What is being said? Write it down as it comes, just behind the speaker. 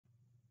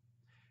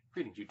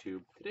Greetings,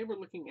 YouTube. Today we're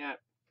looking at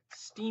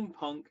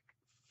Steampunk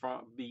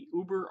from the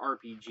Uber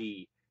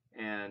RPG,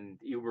 and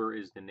Uber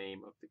is the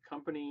name of the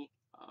company.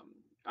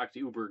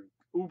 Actually,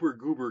 Uber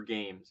Goober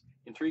Games.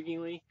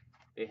 Intriguingly,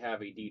 they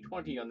have a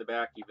D20 on the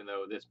back, even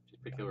though this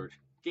particular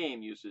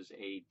game uses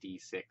a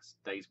D6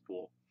 dice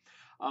pool.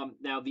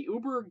 Now, the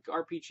Uber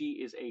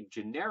RPG is a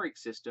generic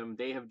system.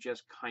 They have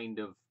just kind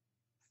of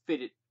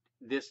fitted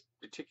this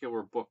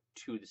particular book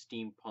to the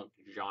steampunk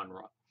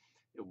genre.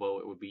 Well,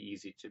 it would be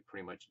easy to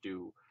pretty much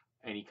do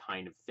any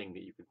kind of thing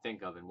that you could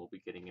think of, and we'll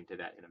be getting into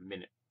that in a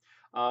minute.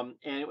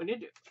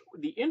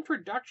 The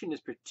introduction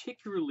is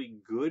particularly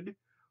good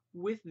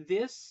with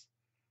this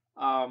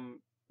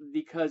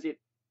because it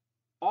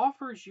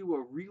offers you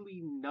a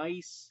really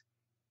nice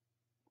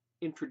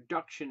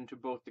introduction to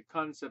both the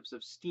concepts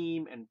of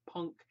steam and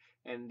punk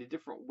and the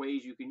different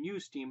ways you can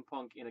use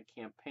steampunk in a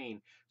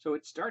campaign. So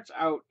it starts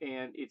out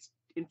and it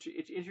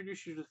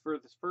introduces you for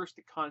the first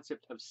the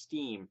concept of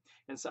steam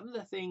and some of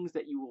the things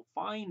that you will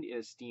find in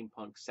a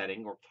steampunk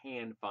setting or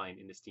can find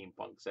in a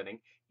steampunk setting.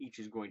 Each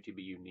is going to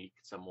be unique.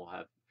 Some will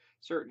have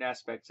certain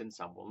aspects and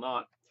some will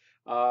not.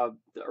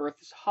 The Earth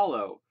is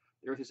hollow.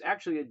 The Earth is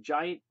actually a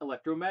giant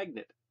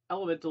electromagnet.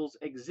 Elementals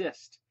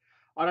exist.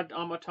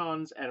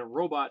 Automatons and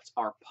robots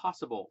are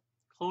possible.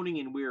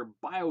 Cloning and weird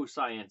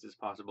bioscience is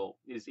possible.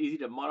 It is easy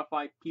to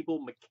modify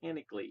people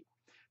mechanically.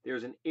 There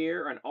is an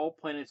air on all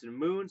planets and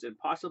moons, and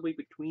possibly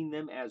between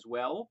them as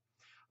well.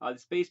 The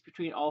space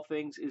between all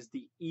things is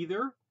the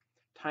ether.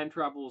 Time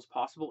travel is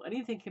possible.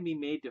 Anything can be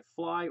made to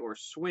fly or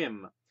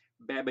swim.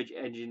 Babbage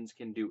engines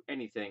can do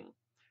anything.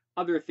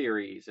 Other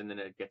theories, and then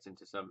it gets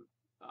into some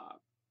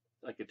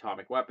like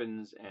atomic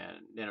weapons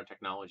and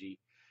nanotechnology.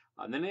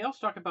 And then they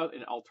also talk about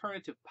an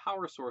alternative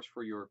power source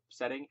for your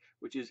setting,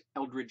 which is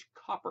Eldritch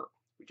Copper,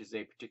 which is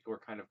a particular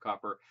kind of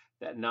copper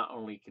that not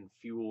only can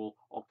fuel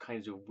all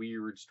kinds of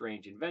weird,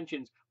 strange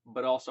inventions,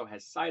 but also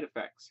has side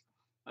effects.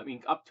 I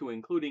mean, up to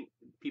including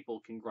people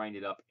can grind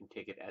it up and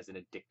take it as an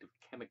addictive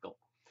chemical.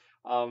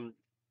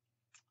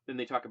 Then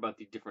they talk about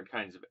the different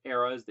kinds of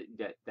eras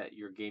that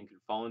your game can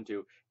fall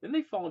into. Then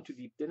they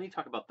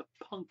talk about the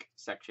punk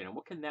section and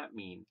what can that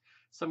mean?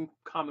 Some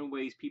common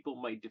ways people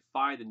might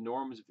defy the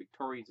norms of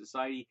Victorian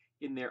society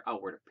in their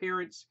outward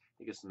appearance.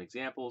 They give some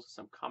examples,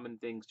 some common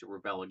things to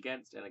rebel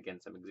against, and again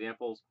some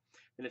examples.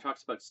 Then it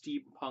talks about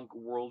steampunk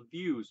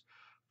worldviews.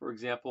 For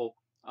example,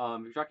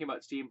 if you're talking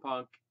about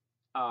steampunk,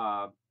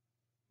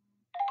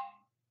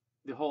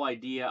 the whole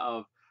idea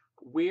of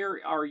where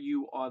are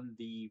you on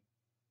the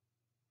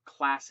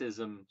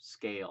classism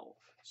scale.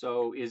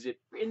 So is it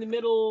in the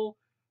middle?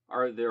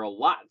 Are there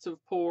lots of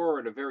poor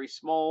and a very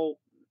small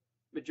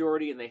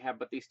majority,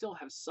 but they still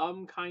have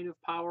some kind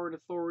of power and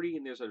authority,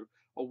 and there's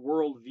a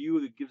world view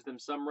that gives them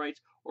some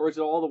rights, or is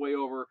it all the way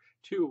over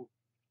to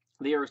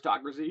the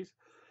aristocracies?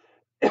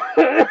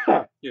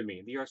 Excuse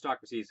me, the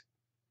aristocracies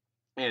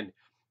and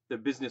the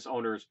business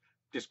owners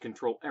just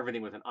control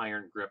everything with an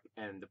iron grip,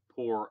 and the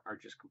poor are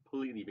just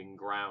completely being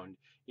ground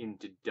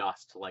into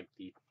dust like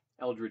the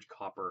eldritch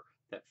copper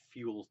that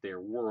fuels their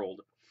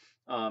world.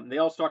 They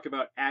also talk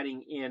about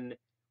adding in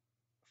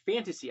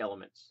fantasy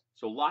elements.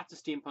 So lots of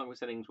steampunk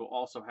settings will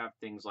also have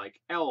things like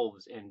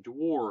elves and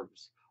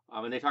dwarves.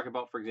 And they talk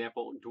about, for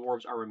example,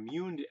 dwarves are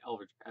immune to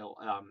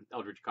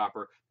eldritch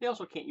copper. They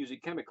also can't use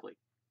it chemically.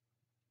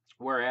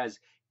 Whereas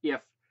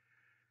if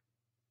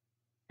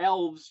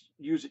elves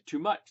use it too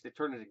much, they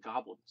turn into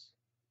goblins.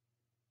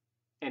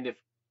 And if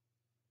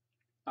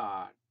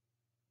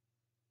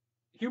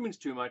humans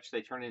too much,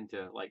 they turn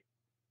into like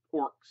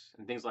orcs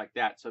and things like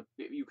that. So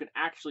you can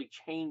actually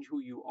change who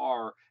you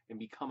are and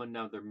become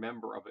another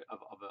member of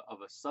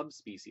a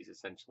subspecies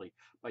essentially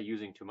by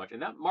using too much,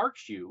 and that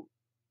marks you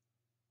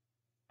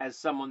as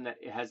someone that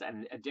has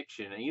an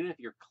addiction. And even if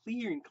you're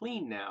clear and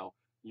clean now,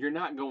 you're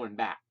not going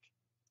back.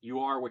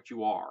 You are what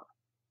you are.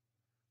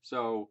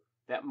 So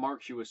that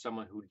marks you as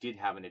someone who did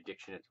have an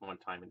addiction at one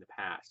time in the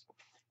past.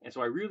 And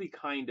so I really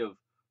kind of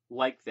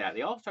like that.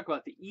 They also talk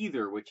about the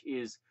ether, which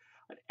is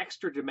an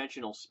extra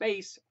dimensional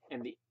space,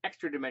 and the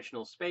extra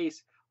dimensional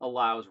space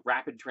allows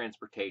rapid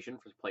transportation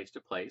from place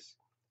to place.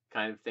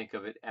 Kind of think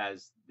of it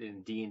as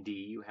in D&D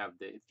you have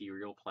the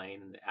ethereal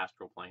plane and the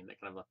astral plane, that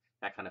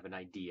kind of an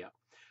idea.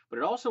 But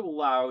it also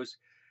allows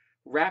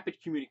rapid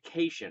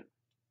communication.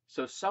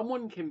 So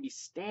someone can be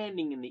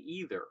standing in the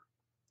ether,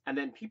 and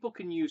then people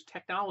can use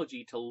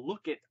technology to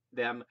look at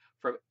them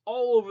from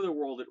all over the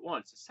world at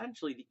once.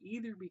 Essentially, the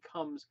ether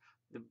becomes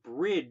the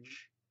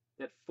bridge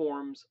that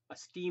forms a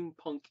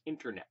steampunk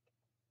internet.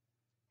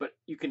 But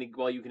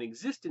while you can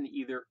exist in the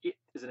ether, it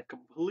is in a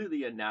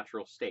completely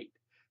unnatural state.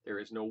 There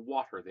is no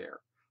water there.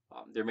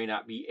 There may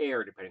not be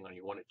air, depending on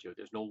you want it to.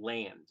 There's no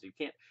land. So you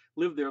can't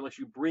live there unless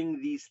you bring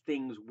these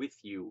things with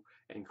you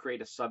and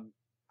create a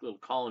little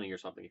colony or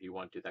something if you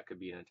want to. That could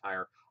be an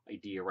entire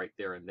idea right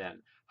there and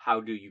then.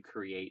 How do you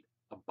create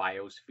a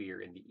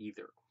biosphere in the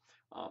ether?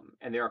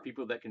 And there are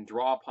people that can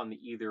draw upon the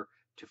ether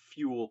to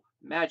fuel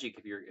magic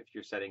if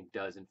your setting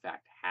does in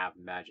fact have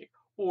magic.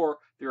 Or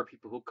there are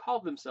people who call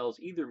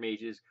themselves ether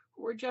mages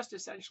who are just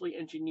essentially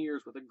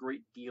engineers with a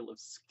great deal of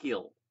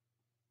skill.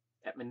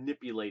 at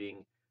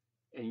manipulating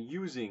and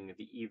using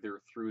the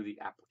ether through the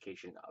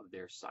application of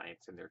their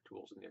science and their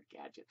tools and their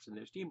gadgets and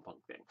their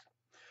steampunk things.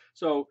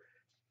 So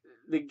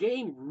the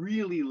game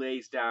really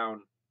lays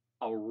down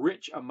a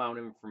rich amount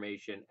of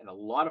information and a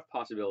lot of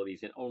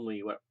possibilities in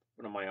only what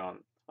am I on?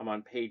 I'm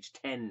on page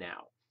 10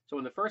 now. So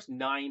in the first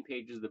 9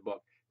 pages of the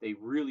book, they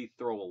really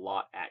throw a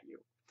lot at you.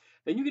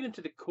 Then you get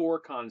into the core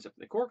concept.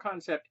 The core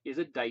concept is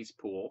a dice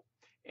pool,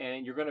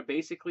 and you're going to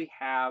basically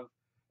have,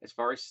 as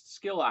far as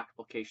skill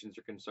applications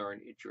are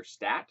concerned, it's your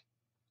stat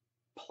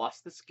plus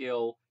the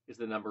skill is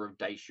the number of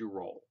dice you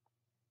roll.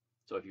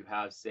 So if you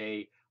have,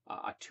 say,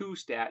 a 2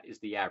 stat is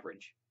the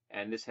average,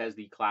 and this has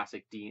the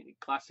classic D&D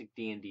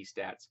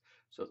stats.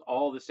 So it's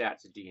all the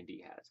stats that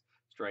D&D has: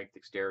 strength,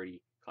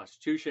 dexterity,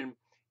 constitution,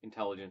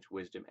 intelligence,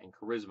 wisdom, and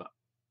charisma.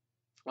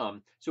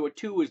 So a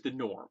 2 is the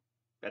norm.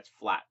 That's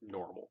flat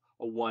normal.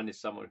 A 1 is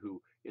someone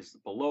who is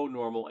below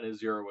normal, and a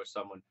 0 is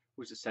someone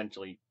who's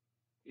essentially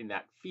in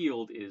that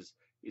field is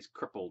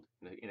crippled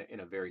in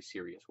a very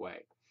serious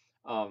way.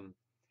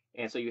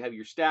 And so you have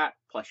your stat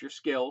plus your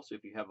skill. So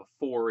if you have a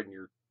 4 in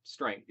your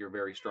strength, you're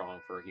very strong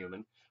for a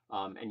human.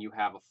 And you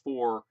have a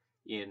 4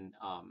 in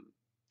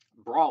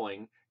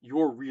brawling,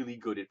 you're really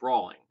good at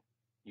brawling.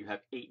 You have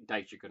 8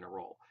 dice you're going to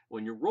roll.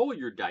 When you roll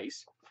your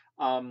dice,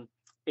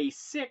 a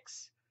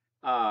 6,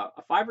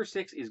 a 5 or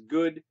 6 is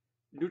good.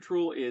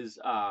 Neutral is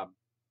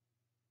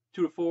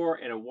 2 to 4,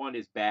 and a 1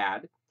 is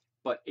bad.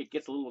 But it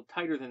gets a little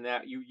tighter than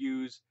that. You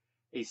use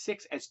a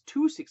 6 as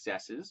 2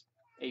 successes.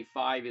 A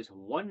 5 is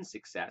 1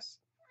 success.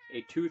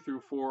 A 2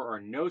 through 4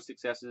 are no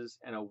successes,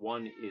 and a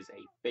 1 is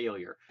a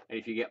failure. And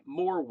if you get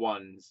more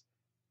 1s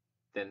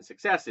than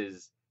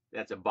successes,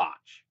 that's a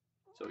botch.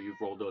 So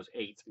you've rolled those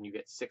 8s and you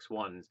get 6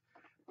 1s.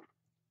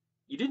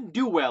 You didn't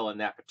do well in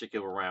that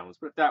particular round, let's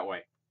put it that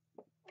way.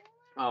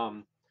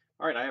 All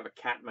right, I have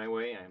a cat in my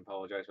way. I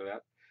apologize for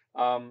that.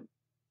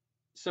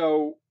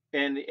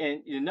 And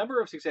the number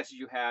of successes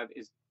you have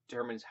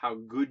determines how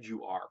good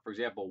you are. For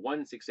example,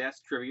 1 success,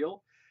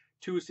 trivial.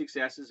 2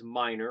 successes,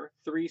 minor.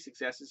 3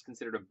 successes,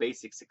 considered a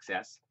basic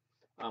success.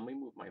 Let me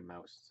move my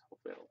mouse.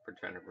 Hopefully it'll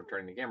pretend I'm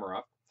turning the camera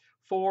off.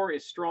 4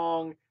 is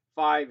strong.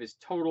 5 is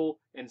total.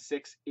 And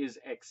 6 is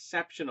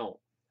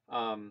exceptional.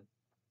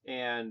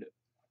 And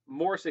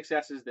more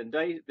successes than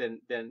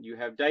you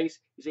have dice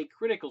is a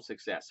critical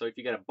success. So if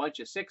you get a bunch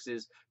of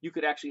 6s, you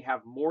could actually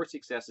have more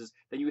successes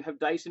than you have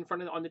dice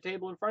on the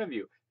table in front of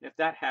you. And if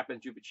that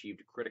happens, you've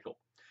achieved a critical.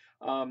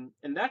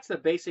 And that's the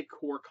basic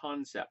core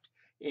concept.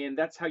 And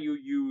that's how you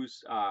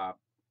use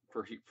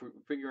for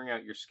figuring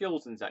out your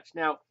skills and such.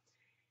 Now,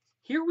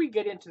 here we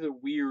get into the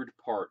weird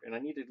part, and I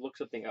need to look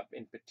something up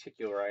in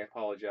particular. I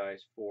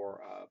apologize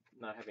for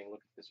not having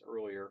looked at this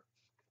earlier.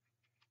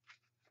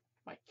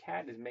 My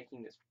cat is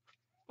making this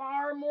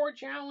far more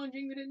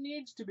challenging than it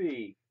needs to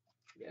be.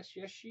 Yes,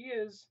 she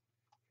is.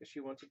 Because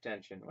she wants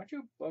attention. Why don't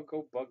you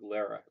go bug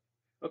Lara?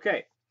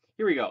 Okay,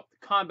 here we go.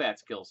 The combat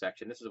skill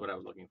section. This is what I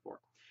was looking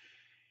for.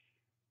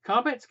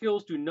 Combat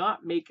skills do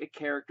not make a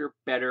character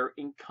better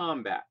in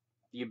combat.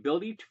 The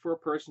ability for a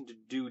person to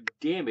do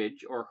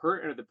damage or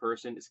hurt another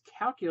person is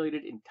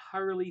calculated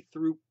entirely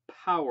through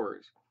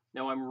powers.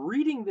 Now, I'm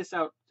reading this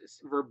out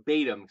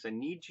verbatim because I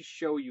need to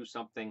show you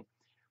something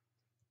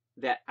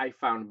that I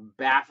found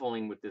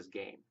baffling with this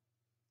game.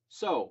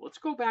 So, let's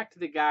go back to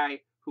the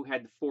guy who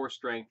had the 4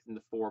 strength and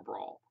the 4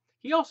 brawl.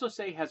 He also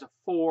has a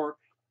 4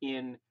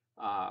 in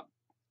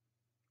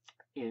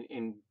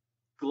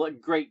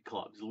great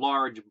clubs,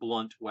 large,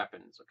 blunt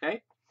weapons,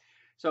 okay?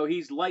 So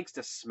he likes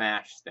to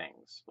smash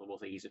things. We'll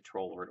say he's a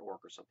troll or an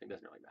orc or something,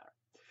 doesn't really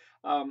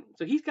matter.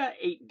 So he's got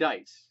 8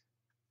 dice.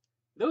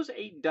 Those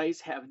 8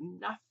 dice have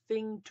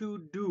nothing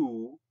to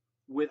do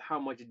with how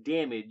much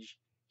damage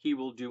he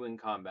will do in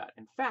combat.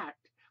 In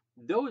fact,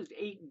 those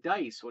 8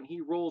 dice, when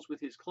he rolls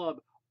with his club,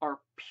 are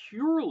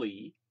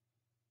purely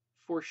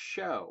for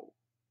show,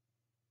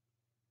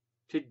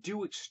 to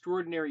do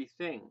extraordinary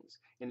things.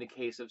 In the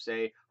case of,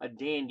 say, a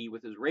dandy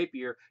with his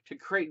rapier, to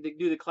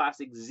do the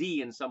classic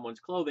Z in someone's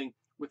clothing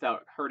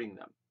without hurting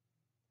them,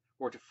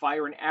 or to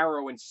fire an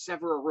arrow and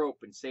sever a rope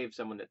and save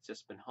someone that's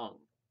just been hung.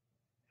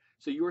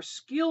 So your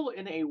skill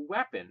in a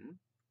weapon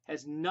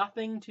has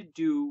nothing to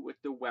do with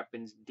the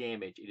weapon's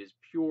damage. It is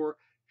pure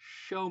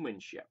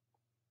showmanship.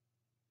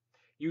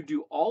 You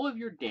do all of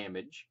your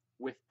damage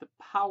with the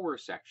power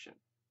section,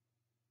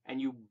 and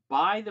you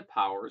buy the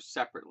powers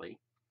separately.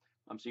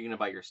 So you're going to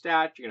buy your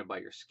stats, you're going to buy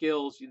your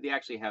skills. They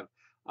actually have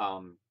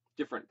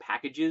different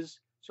packages.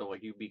 So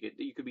like you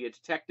could be a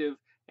detective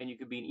and you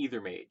could be an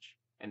either mage.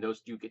 And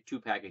those you get 2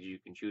 packages you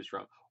can choose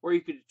from. Or you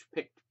could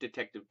pick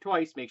detective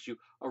twice, makes you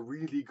a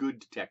really good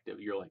detective.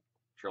 You're like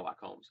Sherlock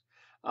Holmes.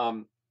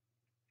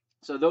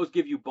 So those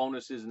give you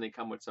bonuses, and they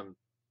come with some.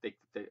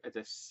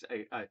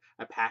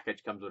 A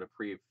package comes with a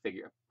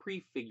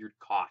prefigured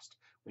cost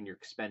when you're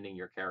expending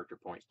your character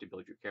points to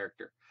build your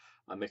character.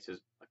 This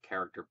is a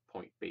character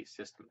point-based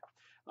system.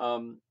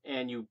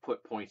 And you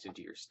put points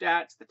into your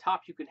stats. The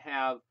top you can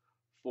have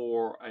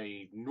for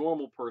a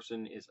normal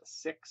person is a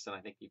 6, and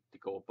I think to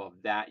go above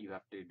that, you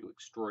have to do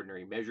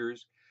extraordinary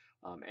measures.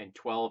 and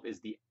 12 is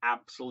the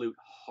absolute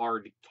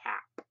hard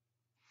cap.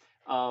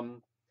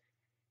 And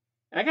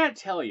I gotta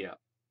tell you,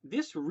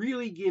 this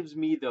really gives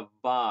me the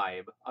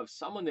vibe of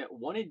someone that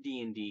wanted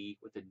D&D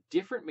with a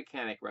different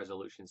mechanic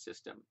resolution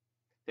system,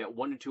 that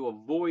wanted to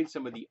avoid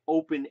some of the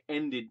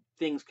open-ended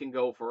things can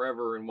go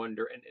forever in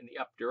in the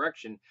up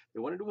direction. They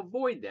wanted to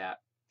avoid that.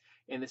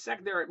 And the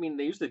second there, I mean,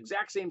 they use the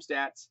exact same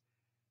stats.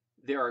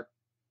 There are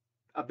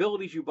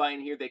abilities you buy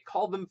in here. They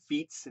call them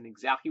feats, and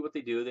exactly what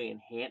they do, they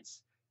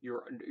enhance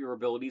your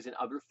abilities and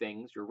other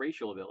things, your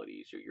racial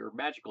abilities, or your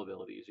magical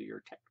abilities, or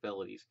your tech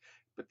abilities.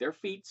 But they're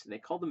feats, and they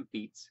call them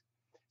feats.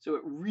 So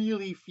it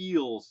really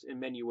feels in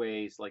many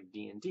ways like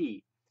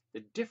D&D.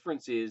 The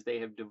difference is they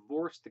have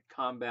divorced the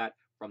combat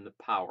from the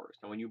powers.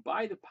 Now, when you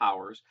buy the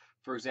powers,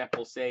 for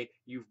example, say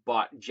you've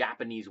bought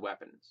Japanese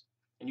weapons,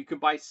 and you can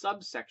buy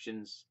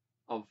subsections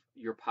of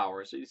your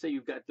power. So you say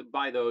you've got to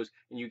buy those,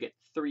 and you get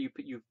three.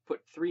 You put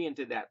three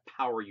into that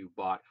power you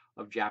bought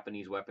of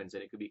Japanese weapons,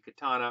 and it could be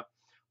katana,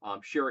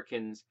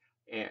 shurikens,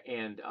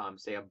 and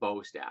say a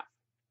bow staff.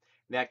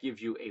 And that gives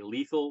you a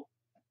lethal,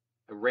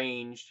 a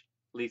ranged,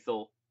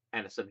 lethal,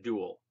 and a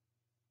subdual.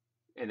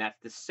 And that's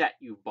the set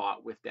you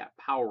bought with that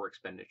power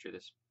expenditure,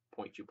 this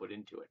point you put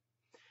into it.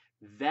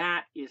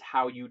 That is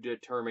how you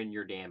determine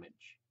your damage.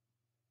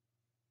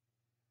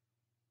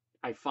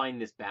 I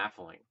find this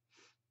baffling.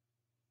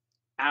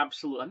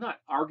 Absolutely. I'm not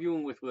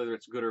arguing with whether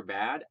it's good or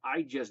bad.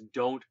 I just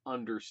don't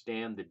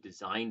understand the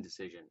design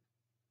decision.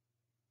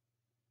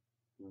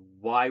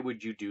 Why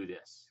would you do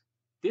this?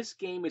 This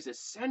game is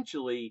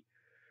essentially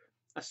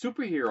a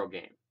superhero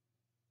game,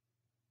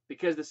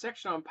 because the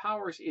section on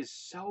powers is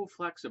so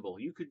flexible.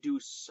 You could do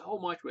so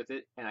much with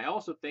it, and I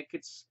also think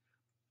it's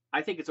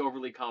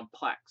overly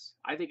complex.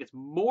 I think it's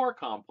more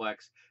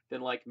complex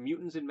than like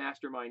Mutants in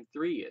Mastermind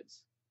 3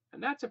 is.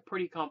 And that's a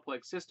pretty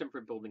complex system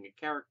for building a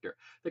character.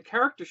 The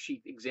character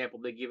sheet example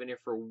they give in here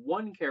for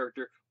one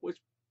character was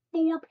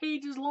 4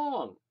 pages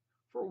long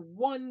for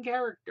one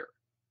character.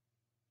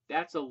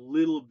 That's a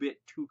little bit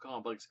too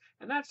complex.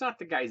 And that's not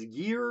the guy's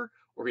gear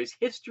or his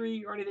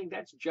history or anything.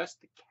 That's just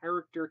the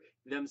character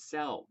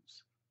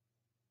themselves.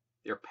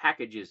 Their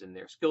packages and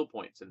their skill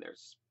points and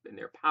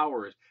their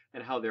powers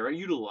and how they're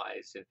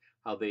utilized and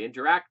how they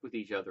interact with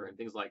each other and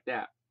things like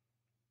that.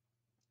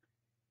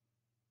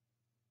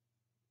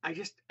 I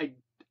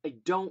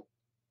don't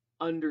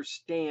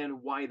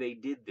understand why they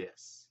did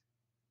this.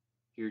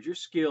 Here's your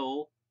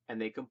skill,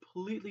 and they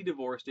completely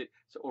divorced it,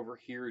 so over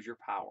here is your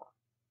power.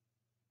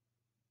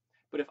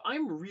 But if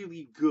I'm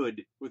really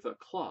good with a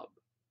club,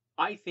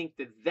 I think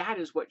that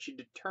is what should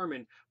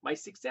determine my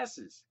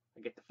successes.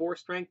 I get the 4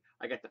 strength,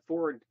 I got the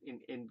 4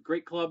 in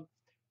great club.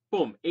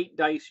 Boom, 8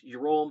 dice, you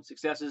roll them,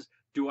 successes.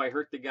 Do I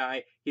hurt the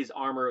guy? His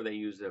armor,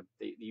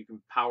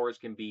 powers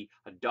can be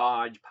a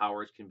dodge,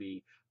 powers can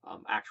be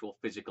actual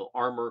physical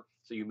armor.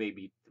 So they may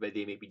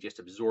be just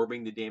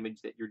absorbing the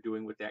damage that you're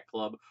doing with that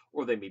club,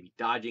 or they may be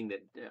dodging the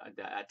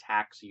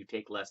attack, so you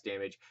take less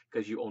damage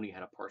because you only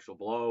had a partial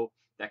blow,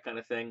 that kind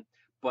of thing.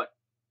 But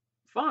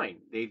fine,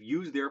 they've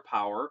used their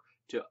power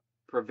to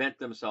prevent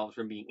themselves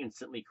from being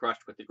instantly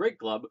crushed with the great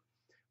club.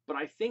 But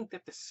I think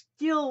that the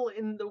skill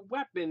in the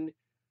weapon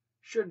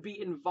should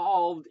be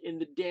involved in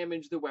the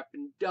damage the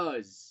weapon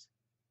does.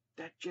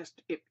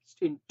 It's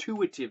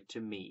intuitive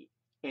to me,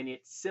 and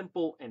it's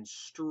simple and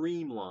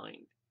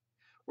streamlined.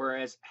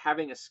 Whereas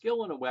having a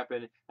skill in a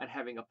weapon and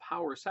having a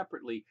power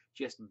separately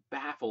just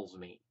baffles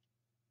me.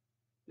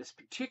 This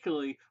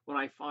particularly when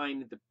I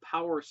find the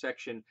power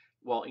section,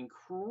 while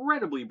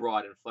incredibly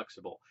broad and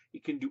flexible,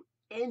 it can do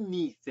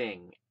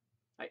anything.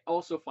 I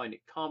also find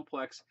it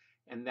complex,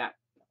 and that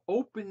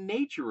open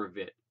nature of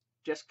it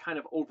just kind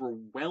of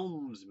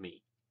overwhelms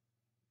me.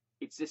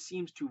 It just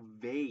seems too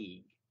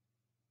vague.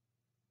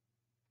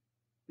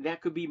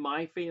 That could be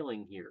my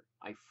failing here.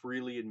 I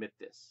freely admit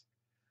this.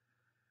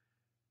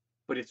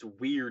 But it's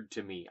weird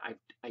to me.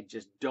 I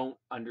just don't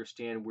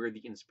understand where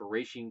the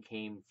inspiration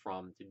came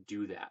from to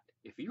do that.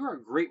 If you're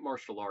a great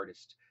martial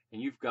artist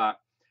and you've got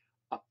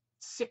a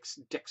 6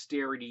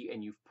 dexterity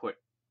and you've put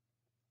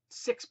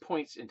 6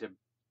 points into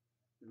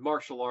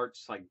martial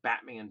arts like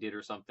Batman did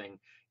or something,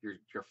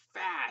 you're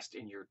fast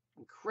and you're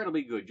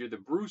incredibly good. You're the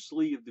Bruce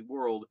Lee of the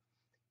world,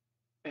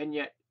 and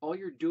yet all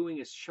you're doing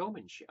is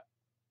showmanship.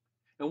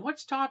 And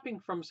what's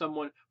stopping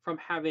someone from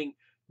having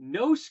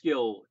no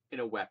skill in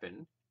a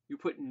weapon? You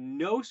put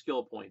no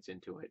skill points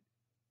into it,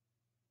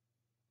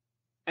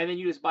 and then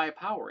you just buy a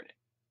power in it.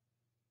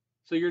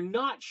 So you're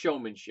not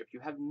showmanship. You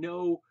have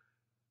no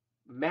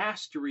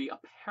mastery,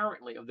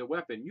 apparently, of the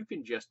weapon. You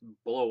can just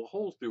blow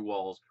holes through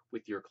walls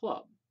with your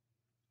club.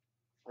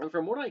 And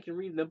from what I can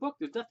read in the book,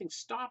 there's nothing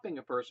stopping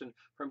a person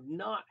from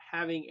not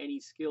having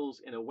any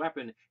skills in a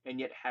weapon and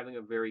yet having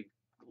a very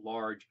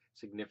large,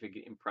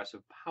 significant,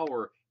 impressive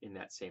power in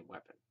that same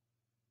weapon.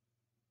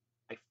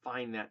 I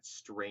find that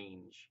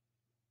strange.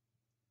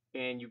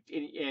 And you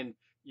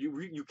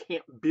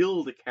can't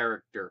build a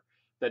character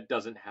that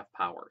doesn't have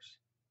powers.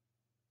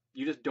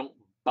 You just don't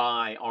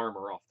buy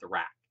armor off the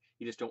rack.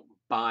 You just don't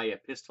buy a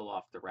pistol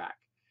off the rack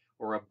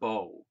or a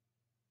bow.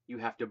 You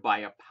have to buy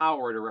a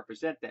power to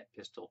represent that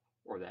pistol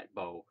or that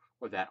bow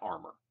or that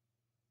armor.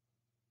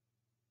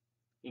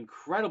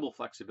 Incredible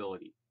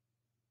flexibility.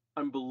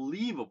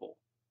 Unbelievable.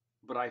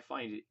 But I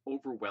find it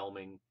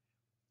overwhelming,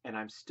 and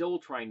I'm still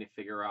trying to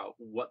figure out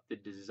what the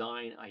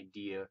design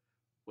idea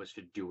was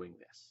for doing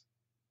this.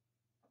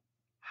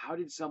 How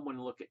did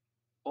someone look at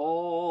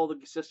all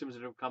the systems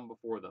that have come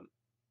before them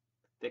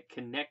that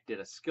connected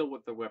a skill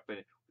with the weapon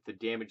with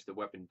the damage the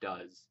weapon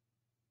does?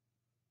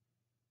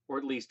 Or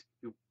at least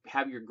you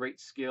have your great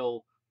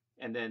skill,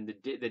 and then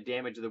the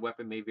damage of the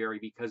weapon may vary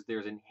because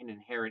there's an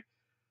inherent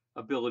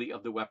ability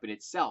of the weapon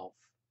itself.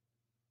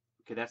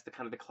 Okay, that's the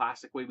kind of the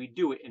classic way we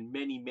do it in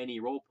many, many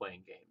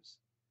role-playing games.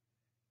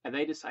 And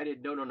they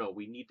decided, no,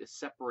 we need to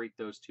separate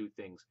those two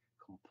things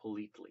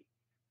completely.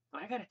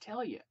 And I gotta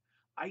tell you,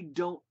 I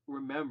don't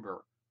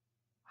remember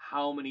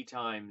how many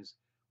times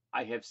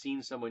I have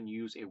seen someone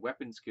use a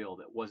weapon skill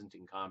that wasn't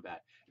in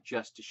combat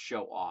just to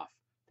show off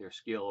their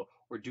skill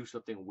or do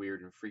something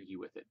weird and freaky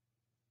with it,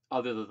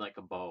 other than like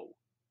a bow.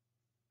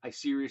 I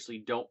seriously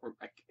don't,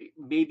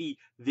 maybe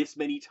this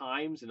many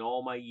times in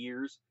all my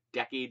years,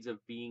 decades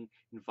of being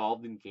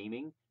involved in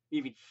gaming,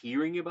 even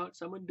hearing about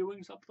someone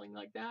doing something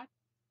like that.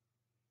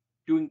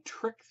 Doing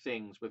trick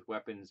things with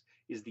weapons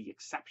is the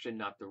exception,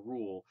 not the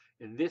rule.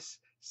 And this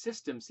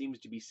system seems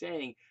to be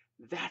saying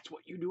that's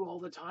what you do all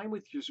the time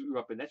with your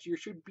weapon. That's you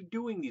should be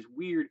doing these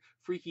weird,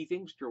 freaky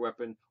things to your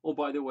weapon. Oh,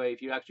 by the way,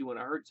 if you actually want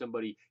to hurt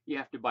somebody, you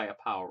have to buy a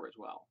power as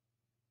well.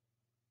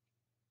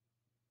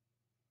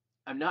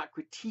 I'm not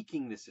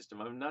critiquing the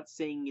system. I'm not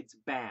saying it's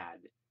bad.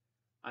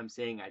 I'm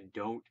saying I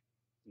don't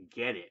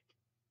get it.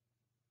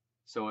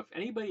 So if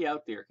anybody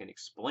out there can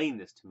explain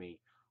this to me,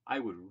 I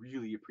would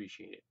really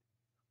appreciate it.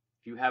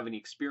 If you have any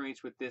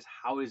experience with this,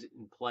 how is it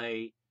in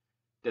play?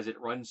 Does it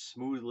run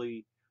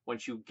smoothly?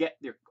 Once you get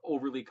their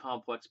overly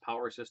complex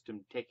power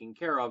system taken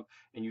care of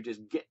and you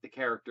just get the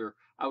character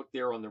out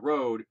there on the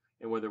road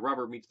and where the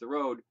rubber meets the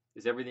road,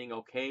 is everything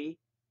okay?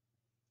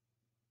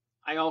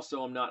 I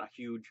also am not a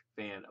huge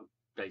fan of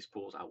dice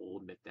pools. I will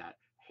admit that.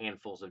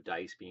 Handfuls of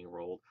dice being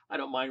rolled. I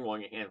don't mind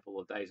rolling a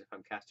handful of dice if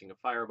I'm casting a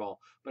fireball,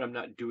 but I'm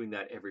not doing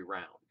that every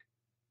round.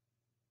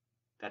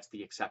 That's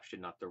the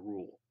exception, not the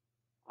rule.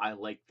 I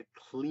like the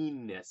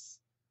cleanness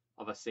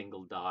of a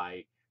single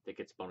die that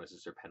gets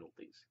bonuses or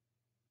penalties.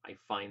 I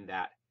find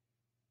that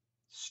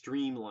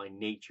streamlined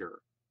nature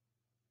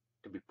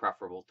to be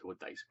preferable to a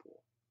dice pool.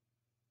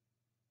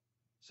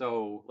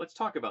 So let's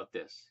talk about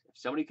this. If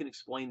somebody can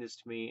explain this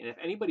to me, and if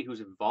anybody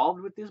who's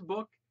involved with this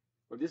book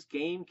or this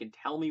game can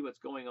tell me what's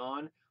going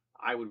on,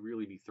 I would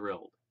really be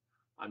thrilled.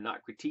 I'm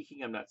not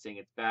critiquing, I'm not saying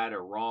it's bad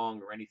or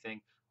wrong or anything.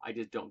 I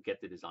just don't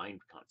get the design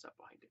concept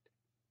behind it.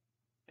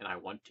 And I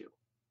want to.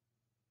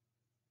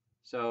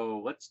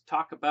 So let's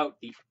talk about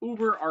the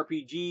Uber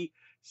RPG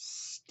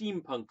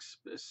Steampunk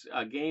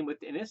game.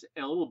 In this,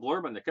 a little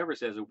blurb on the cover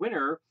says,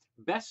 winner,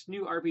 Best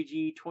New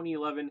RPG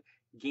 2011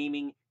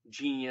 Gaming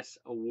Genius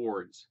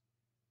Awards.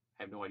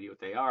 I have no idea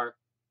what they are,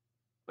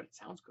 but it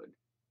sounds good.